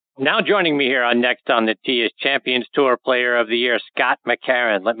Now joining me here on Next on the Tee is Champions Tour Player of the Year, Scott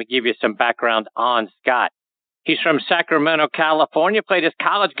McCarron. Let me give you some background on Scott. He's from Sacramento, California, played his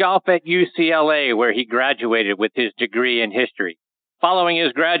college golf at UCLA, where he graduated with his degree in history. Following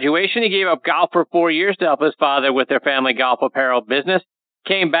his graduation, he gave up golf for 4 years to help his father with their family golf apparel business,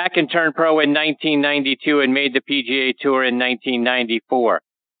 came back and turned pro in 1992 and made the PGA Tour in 1994.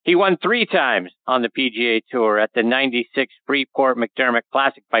 He won 3 times on the PGA Tour at the 96 Freeport McDermott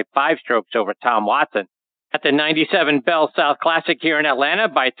Classic by 5 strokes over Tom Watson, at the 97 Bell South Classic here in Atlanta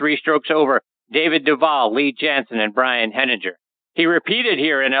by 3 strokes over David Duval, Lee Jansen, and Brian Henninger. He repeated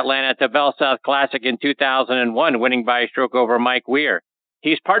here in Atlanta at the Bell South Classic in 2001, winning by a stroke over Mike Weir.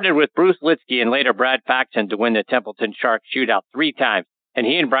 He's partnered with Bruce Litsky and later Brad Faxon to win the Templeton Shark Shootout 3 times, and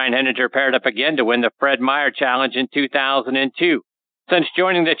he and Brian Henninger paired up again to win the Fred Meyer Challenge in 2002. Since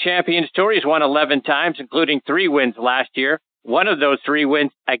joining the Champions Tour, he's won 11 times, including 3 wins last year. One of those 3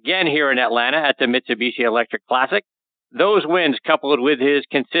 wins again here in Atlanta at the Mitsubishi Electric Classic. Those wins, coupled with his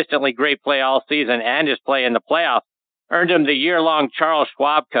consistently great play all season and his play in the playoffs, earned him the year-long Charles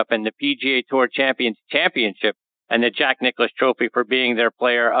Schwab Cup and the PGA Tour Champions Championship and the Jack Nicklaus Trophy for being their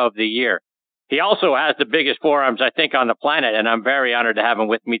Player of the Year. He also has the biggest forearms, I think, on the planet, and I'm very honored to have him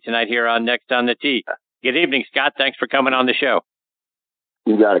with me tonight here on Next on the Tee. Good evening, Scott. Thanks for coming on the show.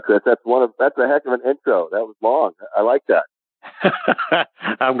 You got it, Chris. That's a heck of an intro. That was long. I like that.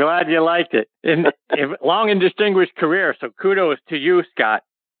 I'm glad you liked it. Long and distinguished career, so kudos to you, Scott.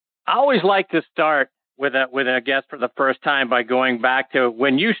 I always like to start with a guest for the first time by going back to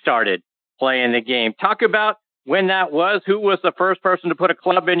when you started playing the game. Talk about when that was, who was the first person to put a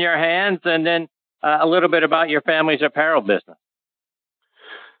club in your hands, and then a little bit about your family's apparel business.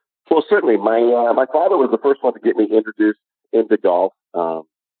 Well, certainly. My father was the first one to get me introduced into golf.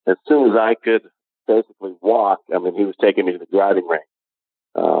 As soon as I could basically walk, he was taking me to the driving range.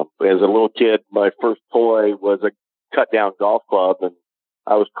 As a little kid, my first toy was a cut-down golf club, and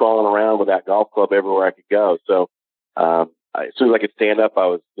I was crawling around with that golf club everywhere I could go. So as soon as I could stand up, I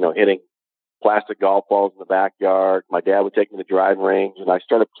was, hitting plastic golf balls in the backyard. My dad would take me to the driving range, and I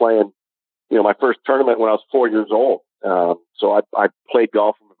started playing, my first tournament when I was 4 years old. So I played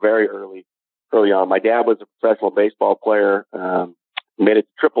golf from very early on. My dad was a professional baseball player, made it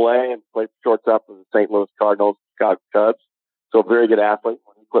to AAA and played shortstop for the St. Louis Cardinals, Chicago Cubs. So a very good athlete.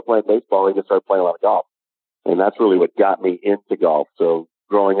 When he quit playing baseball, he just started playing a lot of golf. And that's really what got me into golf. So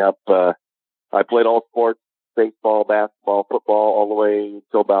growing up, I played all sports, baseball, basketball, football, all the way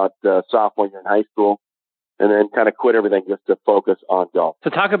until about sophomore year in high school, and then kind of quit everything just to focus on golf.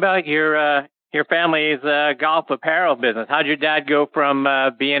 So talk about your family's golf apparel business. How'd your dad go from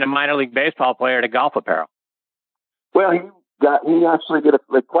being a minor league baseball player to golf apparel? Well, he actually did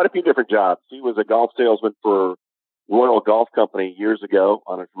quite a few different jobs. He was a golf salesman for Royal Golf Company years ago.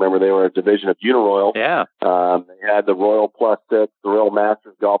 I don't remember, they were a division of Uniroyal. Yeah. They had the Royal Plus 6, the Royal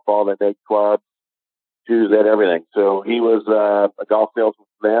Masters golf ball. They made clubs, shoes, and everything. So he was a golf salesman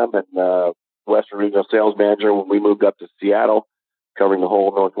for them and Western Regional sales manager when we moved up to Seattle, covering the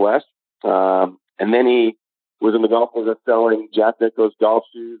whole Northwest. And then he was in the golf business selling Jack Nicklaus golf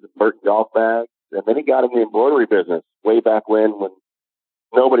shoes and Burton golf bags. And then he got in the embroidery business way back when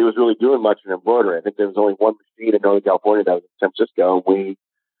nobody was really doing much in embroidery. I think there was only one machine in Northern California that was in San Francisco. We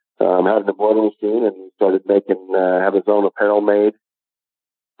had an embroidery machine, and he started have his own apparel made,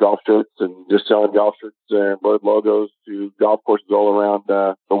 golf shirts, and just selling golf shirts and embroidered logos to golf courses all around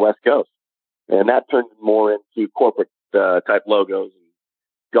the West Coast. And that turned more into corporate type logos and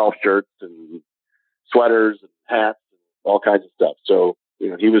golf shirts and sweaters and hats and all kinds of stuff. So,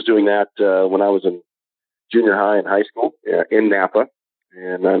 he was doing that when I was in junior high and high school in Napa.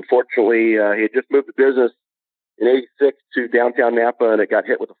 And unfortunately, he had just moved the business in '86 to downtown Napa, and it got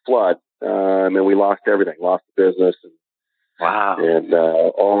hit with a flood. And we lost everything, lost the business. And, wow. And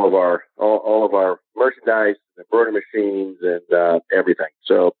all of our merchandise, embroidery machines, and everything.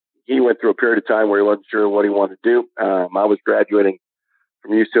 So he went through a period of time where he wasn't sure what he wanted to do. I was graduating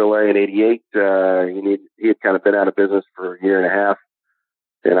from UCLA in '88. He had kind of been out of business for a year and a half.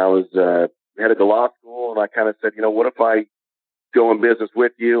 And I was headed to law school, and I kind of said, what if I go in business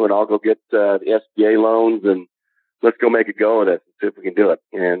with you, and I'll go get the SBA loans, and let's go make a go of this and see if we can do it.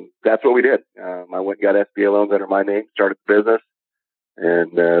 And that's what we did. I went and got SBA loans under my name, started the business,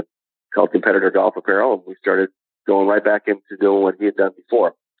 and called Competitor Golf Apparel, and we started going right back into doing what he had done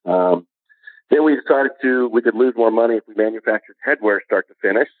before. Then we could lose more money if we manufactured headwear start to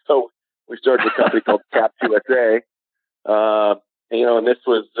finish. So we started a company called Cap USA. And this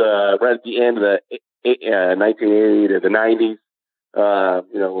was right at the end of the 1980 to the 90s,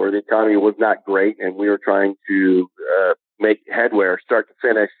 where the economy was not great, and we were trying to make headwear start to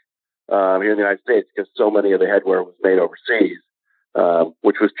finish here in the United States because so many of the headwear was made overseas,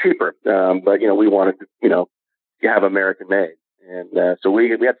 which was cheaper. But, we wanted to, have American made. And so we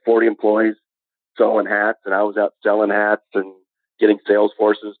had 40 employees sewing hats, and I was out selling hats and getting sales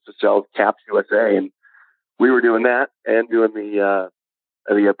forces to sell Caps USA. And we were doing that and doing the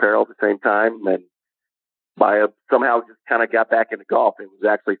apparel at the same time. And somehow just kind of got back into golf. It was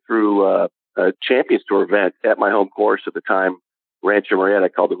actually through a Champions Tour event at my home course at the time, Rancho Marietta,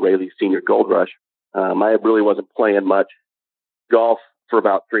 called the Rayleigh Senior Gold Rush. I really wasn't playing much golf for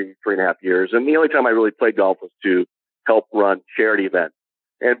about three and a half years. And the only time I really played golf was to help run charity events.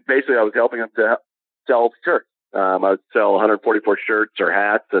 And basically I was helping them to sell shirts. I would sell 144 shirts or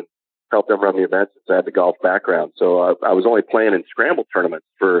hats and help them run the events since I had the golf background. So I was only playing in scramble tournaments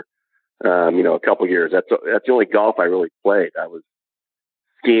for, a couple of years. That's the only golf I really played. I was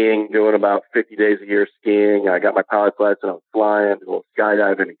skiing, doing about 50 days a year skiing. I got my pilot's license. I was flying, a little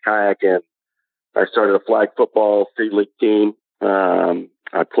skydiving and kayaking. I started a flag football city league team.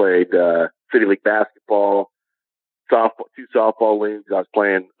 I played city league basketball, softball, 2 softball leagues. I was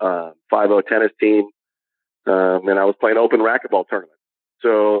playing 5-0 tennis team, and I was playing open racquetball tournaments.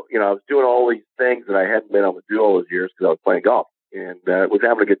 So, I was doing all these things that I hadn't been able to do all those years because I was playing golf and was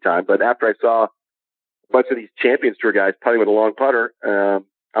having a good time. But after I saw a bunch of these Champions Tour guys putting with a long putter,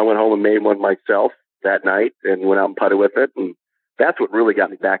 I went home and made one myself that night and went out and putted with it. And that's what really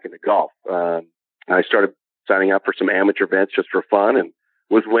got me back into golf. I started signing up for some amateur events just for fun and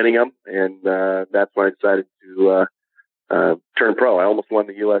was winning them. And that's when I decided to turn pro. I almost won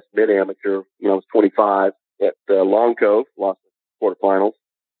the U.S. mid-amateur. I was 25 at Long Cove, lost the quarterfinals.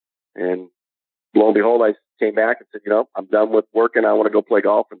 And lo and behold, I came back and said, I'm done with working. I want to go play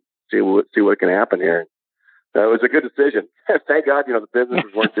golf and see what can happen here. It was a good decision. Thank God, the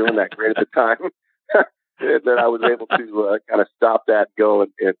businesses weren't doing that great at the time. That I was able to kind of stop that, and go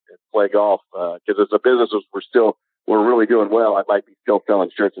and play golf. Because as the businesses were really doing well, I might be still selling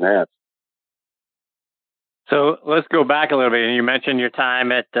shirts and hats. So let's go back a little bit. And you mentioned your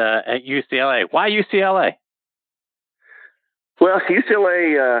time at UCLA. Why UCLA? Well,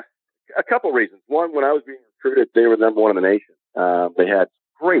 UCLA, a couple reasons. One, when I was being recruited, they were number one in the nation. They had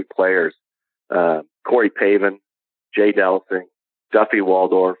great players. Corey Pavin, Jay Delsing, Duffy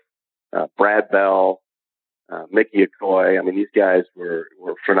Waldorf, Brad Bell, Mickey Okoye. I mean, these guys were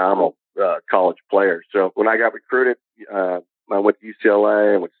phenomenal college players. So when I got recruited, I went to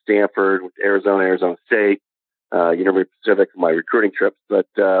UCLA, I went to Stanford, went to Arizona State, University of Pacific for my recruiting trips. But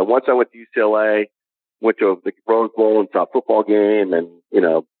once I went to UCLA, went to the Rose Bowl and saw a football game and,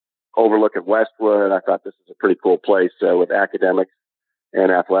 overlooking Westwood, I thought this is a pretty cool place with academics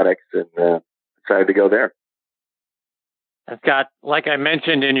and athletics, and decided to go there. And Scott, like I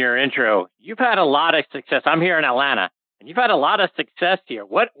mentioned in your intro, you've had a lot of success. I'm here in Atlanta, and you've had a lot of success here.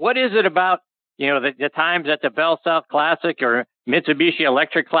 What is it about, the times at the Bell South Classic or Mitsubishi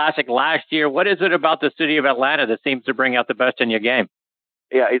Electric Classic last year? What is it about the city of Atlanta that seems to bring out the best in your game?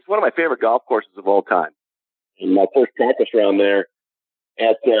 Yeah, it's one of my favorite golf courses of all time. And my first practice round there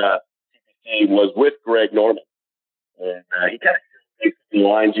at CPC was with Greg Norman. And he kind of showed the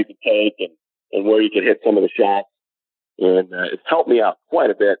lines you could take and where you could hit some of the shots. And it's helped me out quite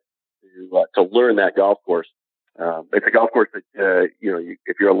a bit to learn that golf course. It's a golf course that,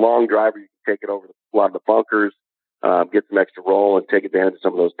 if you're a long driver, you can take it over a lot of the bunkers, get some extra roll and take advantage of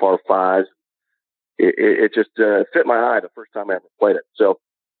some of those par fives. It just fit my eye the first time I ever played it. So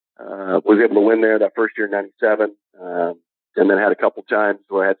was able to win there that first year in 97, and then had a couple times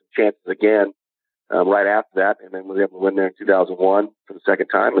where I had some chances again right after that, and then was able to win there in 2001 for the second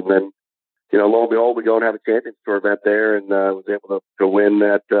time. And then, lo and behold, we go and have a Champions Tour event there, and was able to win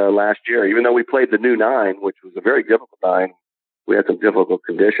that last year. Even though we played the new 9, which was a very difficult 9, we had some difficult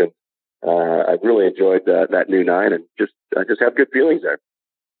conditions. I really enjoyed that new 9, and I just have good feelings there.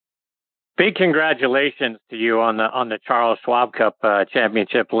 Big congratulations to you on the Charles Schwab Cup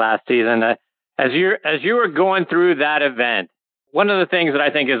championship last season. As you were going through that event, one of the things that I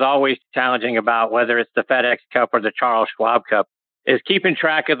think is always challenging about whether it's the FedEx Cup or the Charles Schwab Cup is keeping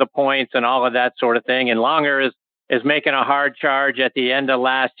track of the points and all of that sort of thing. And Longer is making a hard charge at the end of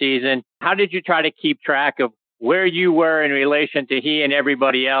last season. How did you try to keep track of where you were in relation to he and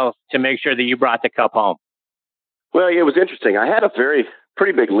everybody else to make sure that you brought the cup home? Well, it was interesting. I had a pretty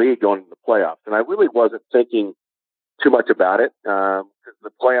big lead going into the playoffs, and I really wasn't thinking too much about it. Because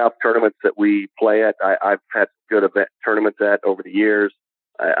the playoff tournaments that we play at, I've had good event tournaments at over the years.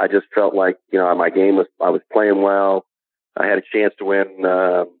 I just felt like, my game I was playing well. I had a chance to win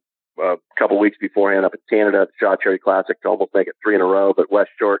a couple weeks beforehand up in Canada at the Shaw Cherry Classic to almost make it 3 in a row, but West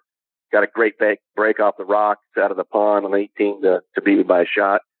Short got a great break off the rocks out of the pond on 18 to beat me by a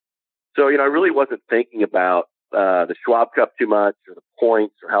shot. So, I really wasn't thinking about the Schwab Cup too much or the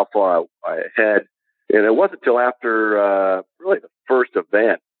points or how far I had. And it wasn't until after really the first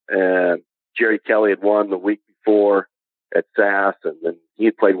event. And Jerry Kelly had won the week before at SAS, and then he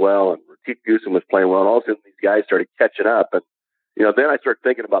had played well, and Ratief Goosen was playing well. And all of a sudden, these guys started catching up. And, then I started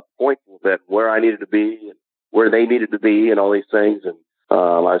thinking about the points a little bit, where I needed to be and where they needed to be and all these things. And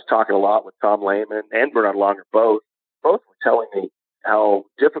I was talking a lot with Tom Lehman and Bernhard Langer both. Both were telling me how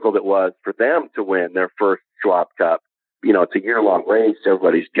difficult it was for them to win their first Schwab Cup. It's a year-long race.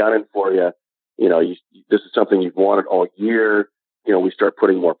 Everybody's gunning for you. This is something you've wanted all year. We start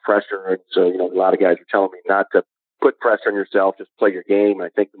putting more pressure. And so, a lot of guys were telling me not to put pressure on yourself, just play your game. And I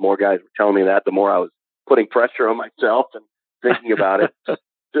think the more guys were telling me that, the more I was putting pressure on myself and thinking about it.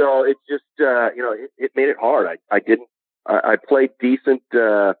 So it just, it made it hard. I played decent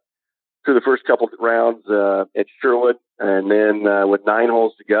through the first couple of rounds at Sherwood. And then with 9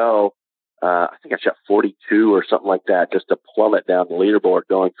 holes to go, I think I shot 42 or something like that, just to plummet down the leaderboard,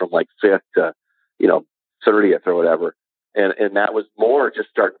 going from like 5th to, 30th or whatever. And that was more just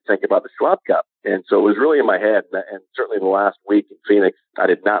starting to think about the Schwab Cup. And so it was really in my head. And certainly the last week in Phoenix, I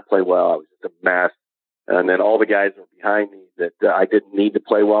did not play well. I was just a mess. And then all the guys that were behind me that I didn't need to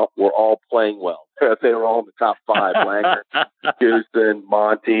play well were all playing well. They were all in the top 5, Langer, Goosen,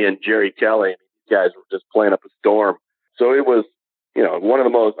 Monty, and Jerry Kelly. These guys were just playing up a storm. So it was, one of the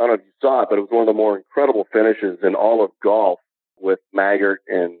most, I don't know if you saw it, but it was one of the more incredible finishes in all of golf with Maggert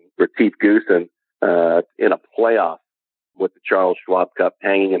and Ratief Goosen in a playoff with the Charles Schwab Cup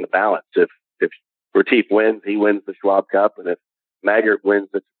hanging in the balance. If Ratief wins, he wins the Schwab Cup. And if Maggert wins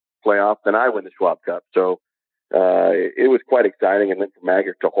the playoff, then I win the Schwab Cup. So it was quite exciting. And then for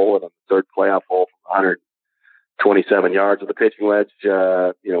Maggert to hole it on the 3rd playoff hole from 127 yards with a pitching wedge,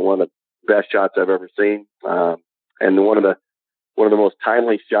 one of the best shots I've ever seen. And one of the most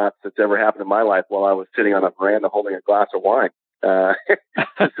timely shots that's ever happened in my life while I was sitting on a veranda holding a glass of wine. It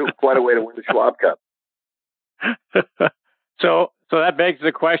was quite a way to win the Schwab Cup. So that begs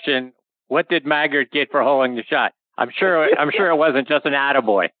the question: what did Maggert get for holding the shot? I'm sure it wasn't just an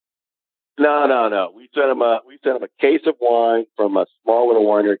attaboy. No. We sent him a case of wine from a small little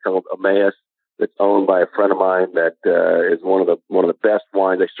winery called Emmaus that's owned by a friend of mine that is one of the best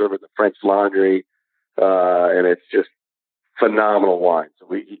wines. They serve it in the French Laundry, and it's just phenomenal wine.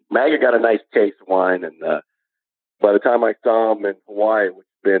 So Maggert got a nice case of wine, and by the time I saw him in Hawaii, which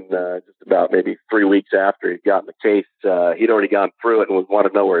had been just about maybe 3 weeks after he'd gotten the case, he'd already gone through it and wanted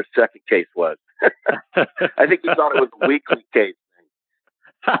to know where his second case was. I think he thought it was a weekly case.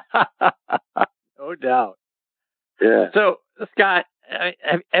 No doubt. Yeah. So, Scott,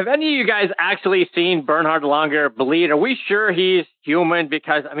 have any of you guys actually seen Bernhard Langer bleed? Are we sure he's human?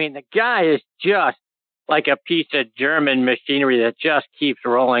 Because, the guy is just like a piece of German machinery that just keeps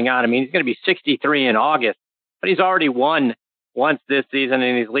rolling on. He's going to be 63 in August, but he's already won once this season,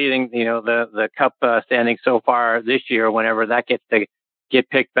 and he's leading, the Cup standing so far this year, whenever that gets to get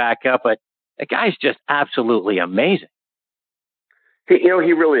picked back up. But the guy's just absolutely amazing. He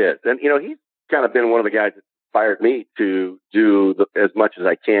really is. And, he's kind of been one of the guys that inspired me to do as much as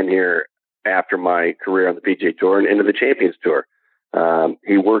I can here after my career on the PGA Tour and into the Champions Tour.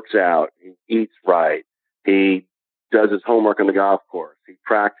 He works out, he eats right, he does his homework on the golf course, he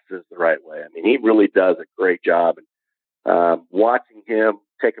practices the right way. He really does a great job. And watching him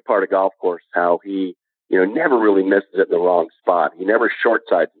take apart a golf course, how he, never really misses it in the wrong spot. He never short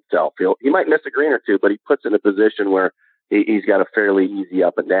sides himself. He might miss a green or two, but he puts it in a position where he's got a fairly easy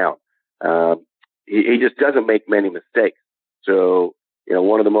up and down. He just doesn't make many mistakes. So,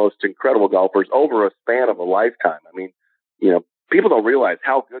 one of the most incredible golfers over a span of a lifetime. People don't realize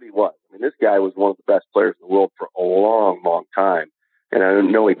how good he was. This guy was one of the best players in the world for a long, long time. And I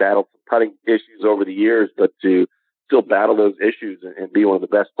know he battled some putting issues over the years, but to still battle those issues and be one of the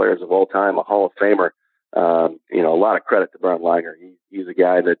best players of all time, a Hall of Famer, a lot of credit to Bernhard Langer. He's a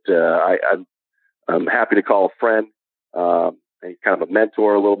guy that I'm happy to call a friend. He's kind of a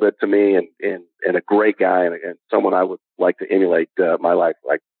mentor a little bit to me, and a great guy, and someone I would like to emulate my life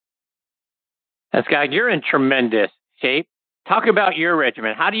like. And Scott, you're in tremendous shape. Talk about your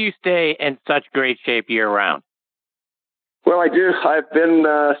regimen. How do you stay in such great shape year round? Well, I do. I've been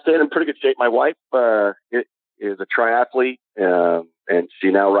staying in pretty good shape. My wife is a triathlete, and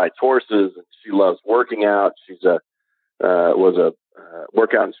she now rides horses, and she loves working out. She's was a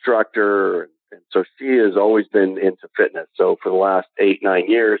workout instructor, and so she has always been into fitness. So for the last 8-9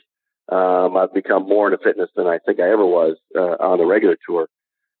 years, I've become more into fitness than I think I ever was on the regular tour.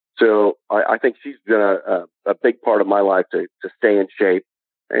 So I think she's been a big part of my life to stay in shape.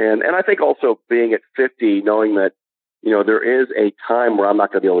 And I think also being at 50, knowing that there is a time where I'm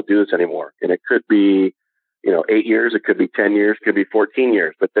not going to be able to do this anymore. And it could be, 8 years, it could be 10 years, it could be 14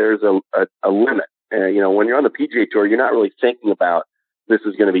 years, but there's a limit. When you're on the PGA Tour, you're not really thinking about this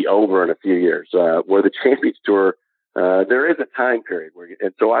is going to be over in a few years. Where the Champions Tour, there is a time period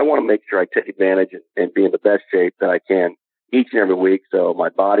and so I want to make sure I take advantage and be in the best shape that I can each and every week, so my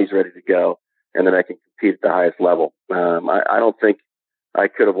body's ready to go, and then I can compete at the highest level. I don't think I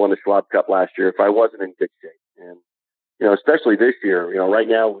could have won the Schwab Cup last year if I wasn't in good shape. And especially this year, right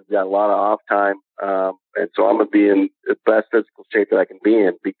now we've got a lot of off time, and so I'm going to be in the best physical shape that I can be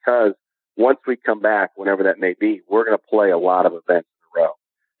in, because once we come back, whenever that may be, we're going to play a lot of events in a row.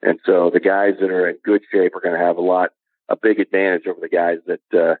 And so the guys that are in good shape are going to have a big advantage over the guys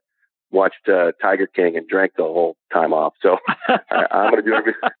that watched Tiger King and drank the whole time off. So I'm going to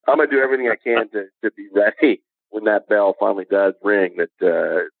do everything I can to be ready when that bell finally does ring,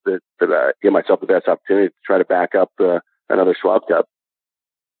 that give myself the best opportunity to try to back up another Schwab Cup.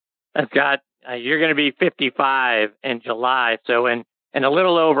 Scott, you're going to be 55 in July. So in a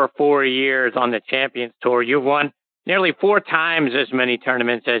little over 4 years on the Champions Tour, you've won nearly 4 times as many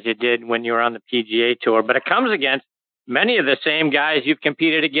tournaments as you did when you were on the PGA Tour. But it comes against many of the same guys you've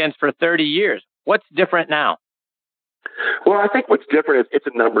competed against for 30 years. What's different now? Well, I think what's different is it's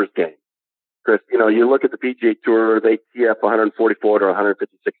a numbers game. Chris, you look at the PGA Tour, they tee up 144 to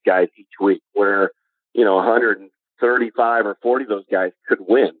 156 guys each week, where, 135 or 40 of those guys could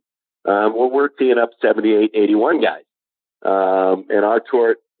win. We're teeing up 78, 81 guys. In our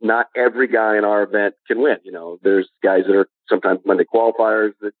tour, not every guy in our event can win. There's guys that are sometimes Monday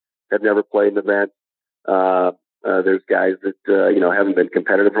qualifiers that have never played an event. There's guys that, haven't been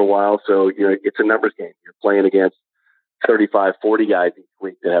competitive for a while. So, it's a numbers game. You're playing against 35, 40 guys each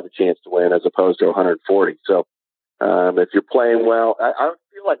week that have a chance to win as opposed to 140. So, if you're playing well, I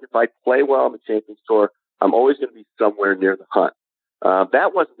feel like if I play well on the Champions Tour, I'm always going to be somewhere near the hunt.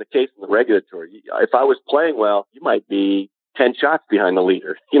 That wasn't the case in the regular tour. If I was playing well, you might be 10 shots behind the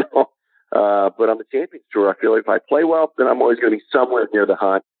leader, but on the Champions Tour, I feel like if I play well, then I'm always going to be somewhere near the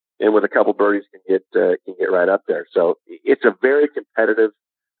hunt, and with a couple birdies can get right up there. So it's a very competitive.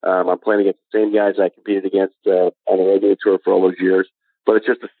 I'm playing against the same guys I competed against on the regular tour for all those years, but it's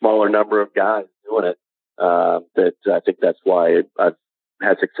just a smaller number of guys doing it. That I think that's why I've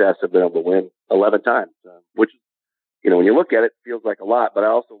had success. I've been able to win 11 times, which, when you look at it, it feels like a lot, but I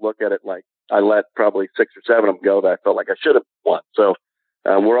also look at it like I let probably 6 or 7 of them go that I felt like I should have won. So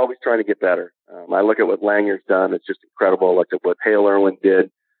we're always trying to get better. I look at what Langer's done. It's just incredible. I looked at what Hale Irwin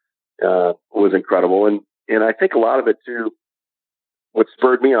did. Was incredible. And I think a lot of it too, what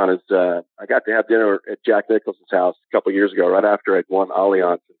spurred me on is, I got to have dinner at Jack Nicklaus's house a couple of years ago, right after I'd won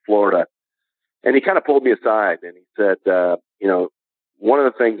Allianz in Florida. And he kind of pulled me aside and he said, one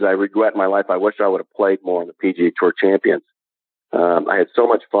of the things I regret in my life, I wish I would have played more on the PGA Tour Champions. I had so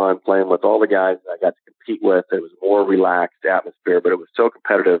much fun playing with all the guys I got to compete with. It was a more relaxed atmosphere, but it was so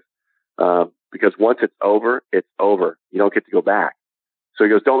competitive, because once it's over, it's over. You don't get to go back. So he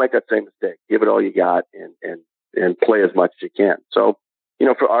goes, don't make that same mistake. Give it all you got and play as much as you can. So,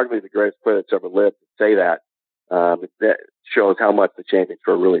 for arguably the greatest player that's ever lived, to say that shows how much the Champions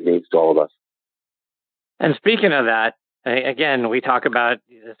Tour really means to all of us. And speaking of that, again, we talk about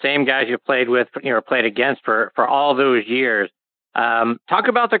the same guys you played with, played against for all those years. Talk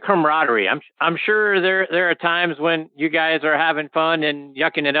about the camaraderie. I'm sure there are times when you guys are having fun and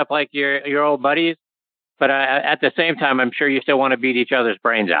yucking it up like your old buddies, but at the same time, I'm sure you still want to beat each other's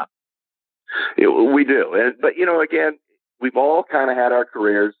brains out. We do, but again, we've all kind of had our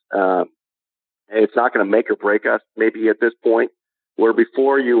careers. It's not going to make or break us. Maybe at this point, where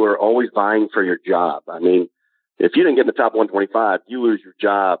before you were always vying for your job. I mean, if you didn't get in the top 125, you lose your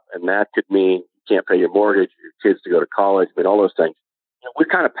job, and that could mean you can't pay your mortgage, your kids to go to college, all those things. We're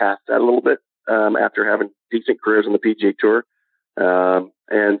kind of past that a little bit after having decent careers on the PGA Tour.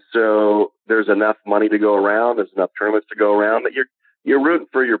 And so there's enough money to go around. There's enough tournaments to go around that you're rooting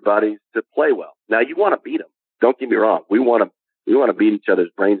for your buddies to play well. Now you want to beat them. Don't get me wrong. We want to beat each other's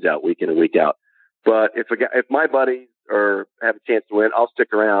brains out week in and week out. But if my buddies have a chance to win, I'll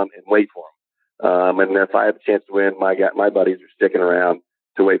stick around and wait for them. And if I have a chance to win, my buddies are sticking around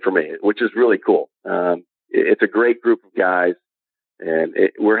to wait for me, which is really cool. It's a great group of guys, and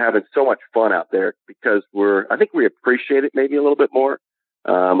we're having so much fun out there because I think we appreciate it maybe a little bit more.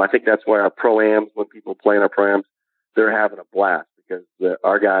 I think that's why our pro-ams, when people play in our pro-ams, they're having a blast because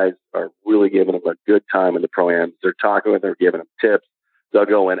our guys are really giving them a good time in the pro-ams. They're talking with them, they're giving them tips. They'll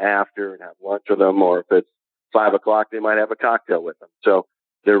go in after and have lunch with them, or if it's 5:00, they might have a cocktail with them. So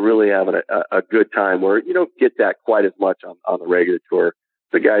they're really having a good time where you don't get that quite as much on the regular tour.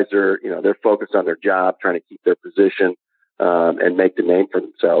 the guys are, they're focused on their job, trying to keep their position and make the name for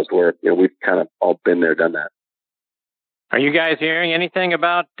themselves. Where we've kind of all been there, done that. Are you guys hearing anything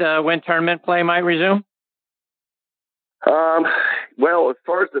about when tournament play might resume? Well, as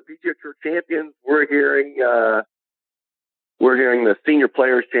far as the PGA Tour champions, we're hearing the Senior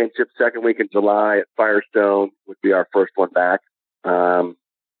Players Championship second week in July at Firestone would be our first one back.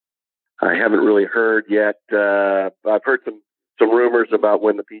 I haven't really heard yet. I've heard some rumors about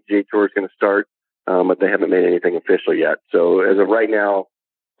when the PGA Tour is going to start, but they haven't made anything official yet. So as of right now,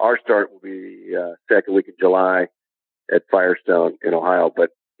 our start will be second week in July at Firestone in Ohio. But,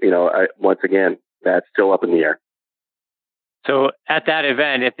 once again, that's still up in the air. So at that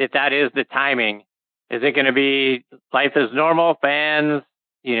event, if that is the timing, is it going to be life as normal, fans,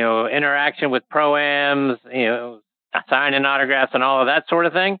 interaction with pro-ams, signing autographs and all of that sort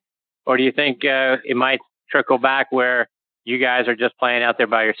of thing? Or do you think it might trickle back where you guys are just playing out there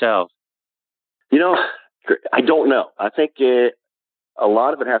by yourselves? I don't know. I think a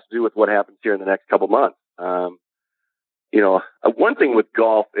lot of it has to do with what happens here in the next couple months. One thing with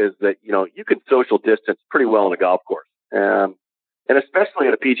golf is that, you can social distance pretty well in a golf course. And especially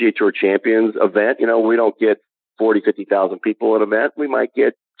at a PGA Tour Champions event, we don't get 40, 50,000 people at an event. We might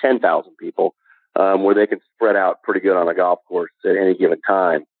get 10,000 people where they can spread out pretty good on a golf course at any given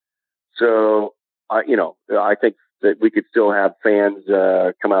time. So, I think that we could still have fans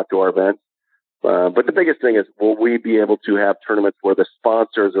come out to our events. But the biggest thing is, will we be able to have tournaments where the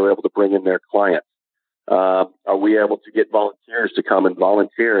sponsors are able to bring in their clients? Are we able to get volunteers to come and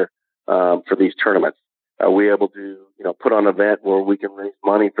volunteer for these tournaments? Are we able to, put on an event where we can raise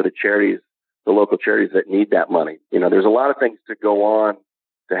money for the charities, the local charities that need that money? There's a lot of things to go on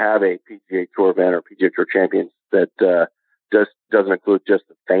to have a PGA Tour event or PGA Tour Champions that just doesn't include just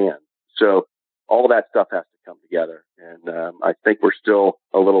the fans. So all of that stuff has to come together. And I think we're still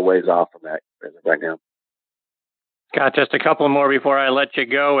a little ways off from that right now. Got just a couple more before I let you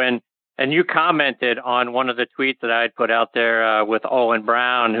go. And you commented on one of the tweets that I had put out there with Owen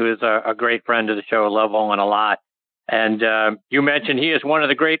Brown, who is a great friend of the show. I love Owen a lot. And you mentioned he is one of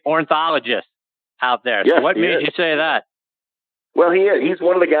the great ornithologists out there. Yes, so what made you say that? Well, he is. He's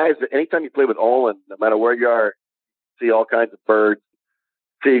one of the guys that anytime you play with Owen, no matter where you are, you see all kinds of birds,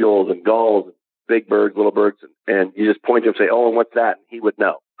 seagulls and gulls, big birds, little birds, and you just point to him and say, "Owen, what's that?" And he would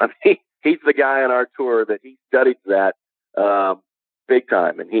know. I mean, he's the guy on our tour that he studies that big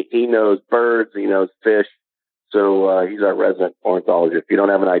time, and he knows birds, he knows fish. So he's our resident ornithologist. If you don't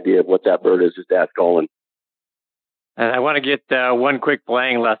have an idea of what that bird is, just ask Owen. And I want to get one quick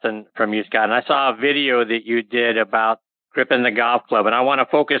playing lesson from you, Scott. And I saw a video that you did about gripping the golf club, and I want to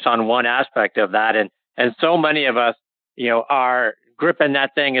focus on one aspect of that. And so many of us, are gripping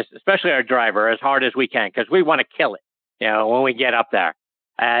that thing, especially our driver, as hard as we can because we want to kill it, when we get up there.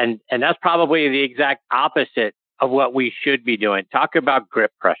 And that's probably the exact opposite of what we should be doing. Talk about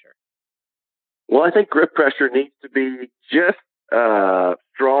grip pressure. Well, I think grip pressure needs to be just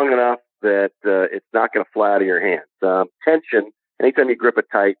strong enough that it's not going to fly out of your hands. Tension, anytime you grip it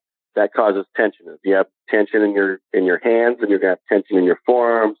tight, that causes tension. If you have tension in your hands, then you're going to have tension in your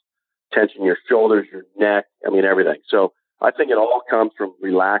forearms, tension in your shoulders, your neck, everything. So I think it all comes from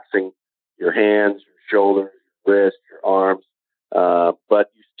relaxing your hands, your shoulders, your wrists, your arms.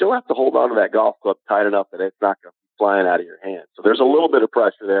 But you still have to hold on to that golf club tight enough that it's not going to be flying out of your hands. So there's a little bit of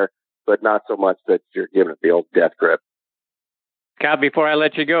pressure there, but not so much that you're giving it the old death grip. Scott, before I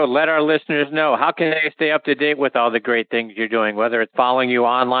let you go, let our listeners know, how can they stay up to date with all the great things you're doing, whether it's following you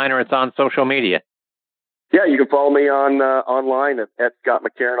online or it's on social media? Yeah, you can follow me online at Scott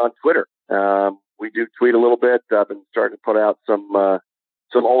McCarron on Twitter. We do tweet a little bit. I've been starting to put out some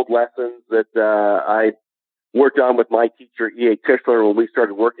old lessons that I worked on with my teacher, E.A. Tischler, when we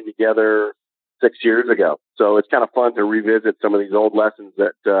started working together 6 years ago. So it's kind of fun to revisit some of these old lessons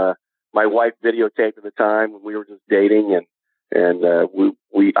that my wife videotaped at the time when we were just dating, and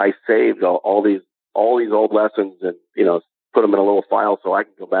I saved all these old lessons and put them in a little file so I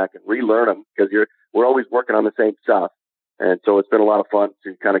can go back and relearn them because we're always working on the same stuff, and so it's been a lot of fun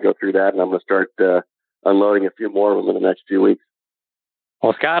to kind of go through that. And I'm going to start unloading a few more of them in the next few weeks.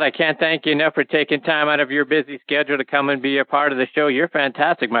 Well, Scott, I can't thank you enough for taking time out of your busy schedule to come and be a part of the show. You're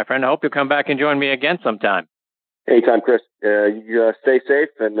fantastic, my friend. I hope you'll come back and join me again sometime. Anytime, Chris. You stay safe,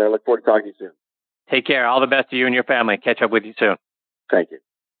 and look forward to talking to you soon. Take care. All the best to you and your family. Catch up with you soon. Thank you.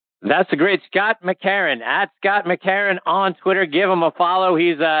 That's the great Scott McCarron, at Scott McCarron on Twitter. Give him a follow.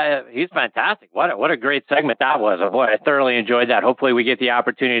 He's fantastic. What a great segment that was. Boy, I thoroughly enjoyed that. Hopefully we get the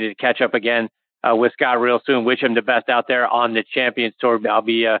opportunity to catch up again with Scott real soon. Wish him the best out there on the Champions Tour. I'll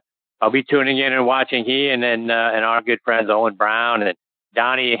be tuning in and watching he and our good friends Owen Brown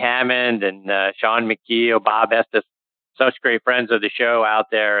Donnie Hammond and Sean McKeel, Bob Estes, such great friends of the show out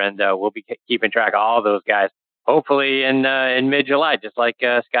there, and we'll be keeping track of all those guys. Hopefully in mid-July, just like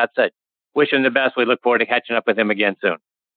Scott said. Wish him the best. We look forward to catching up with him again soon.